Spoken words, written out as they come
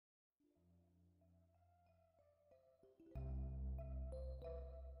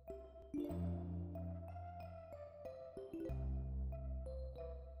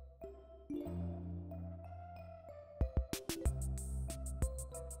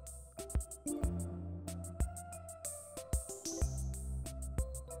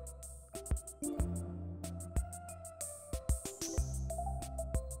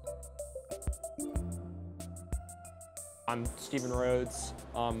I'm Stephen Rhoades.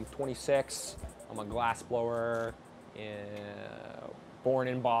 I'm 26. I'm a glass blower, born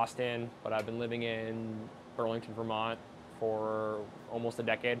in Boston, but I've been living in Burlington, Vermont for almost a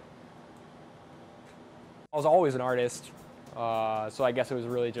decade. I was always an artist, so I guess it was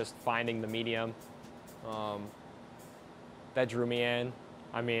really just finding the medium that drew me in.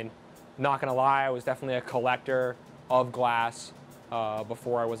 I mean, not gonna lie, I was definitely a collector of glass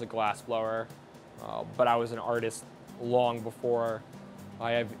before I was a glass blower, but I was an artist long before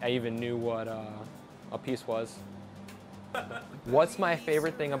I even knew what a piece was. What's my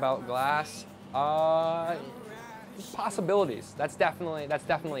favorite thing about glass? Possibilities. That's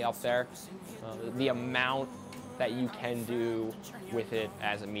definitely up there. The amount that you can do with it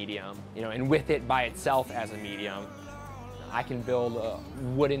as a medium, and with it by itself as a medium. I can build a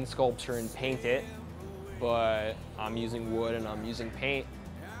wooden sculpture and paint it, but I'm using wood and I'm using paint,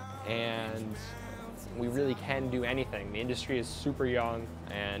 and we really can do anything. The industry is super young,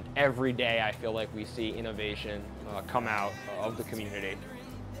 and every day I feel like we see innovation come out of the community.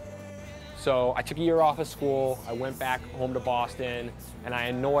 So I took a year off of school, I went back home to Boston, and I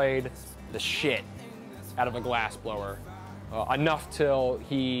annoyed the shit out of a glass blower. Enough till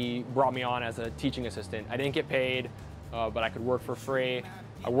he brought me on as a teaching assistant. I didn't get paid, but I could work for free.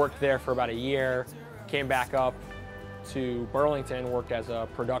 I worked there for about a year, came back up to Burlington, worked as a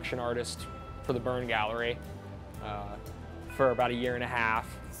production artist for the Burn Gallery for about a year and a half,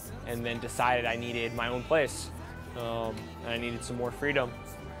 and then decided I needed my own place and I needed some more freedom.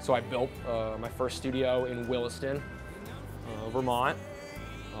 So I built my first studio in Williston, Vermont,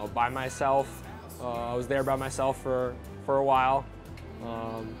 by myself. I was there by myself for a while,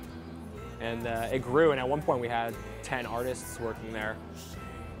 and it grew, and at one point we had 10 artists working there.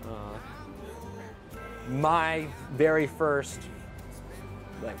 My very first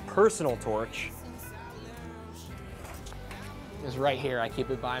personal torch is right here. I keep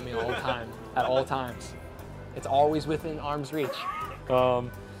it by me all the time, at all times. It's always within arm's reach.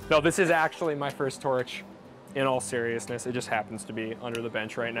 No, this is actually my first torch, in all seriousness. It just happens to be under the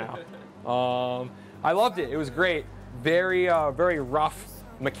bench right now. I loved it. It was great. Very rough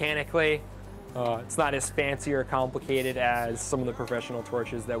mechanically. It's not as fancy or complicated as some of the professional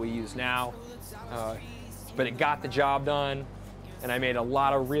torches that we use now, but it got the job done, and I made a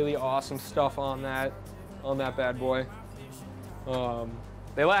lot of really awesome stuff on that bad boy.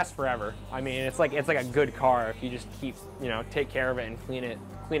 They last forever. I mean, it's like a good car. If you just keep, take care of it and clean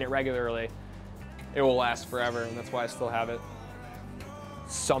it regularly, it will last forever, and that's why I still have it.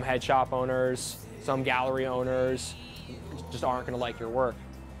 Some head shop owners, some gallery owners just aren't gonna like your work,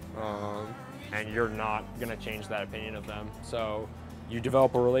 and you're not gonna change that opinion of them. So you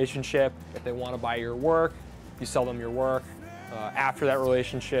develop a relationship. If they want to buy your work, you sell them your work. After that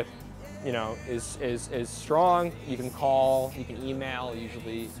relationship, is strong, you can call, you can email,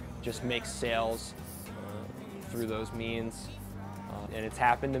 usually just make sales through those means. And it's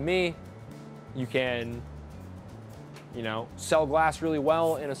happened to me. You can, sell glass really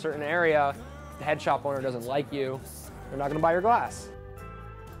well in a certain area. If the head shop owner doesn't like you, they're not gonna buy your glass.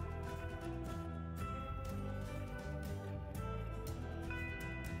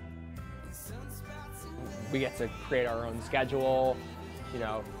 We get to create our own schedule.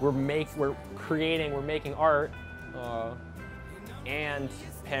 We're making art and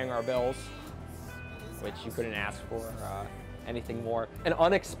paying our bills, which you couldn't ask for anything more. An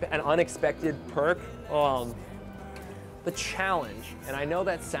unexpected perk, the challenge. And I know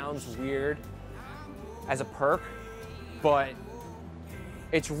that sounds weird as a perk, but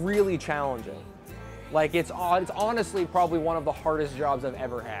it's really challenging. Like it's honestly probably one of the hardest jobs I've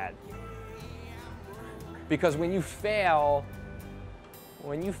ever had. Because when you fail,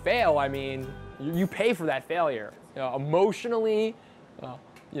 I mean, you pay for that failure, emotionally,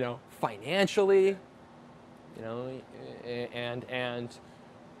 financially, and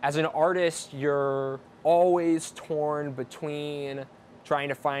as an artist, you're always torn between trying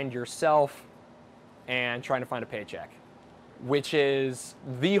to find yourself and trying to find a paycheck, which is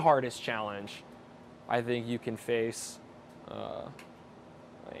the hardest challenge I think you can face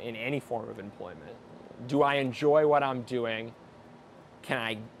in any form of employment. Do I enjoy what I'm doing? Can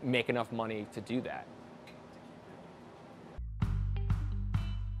I make enough money to do that?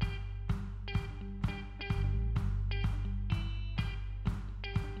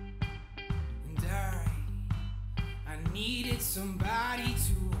 And I needed somebody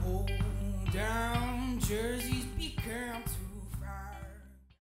to hold down Jersey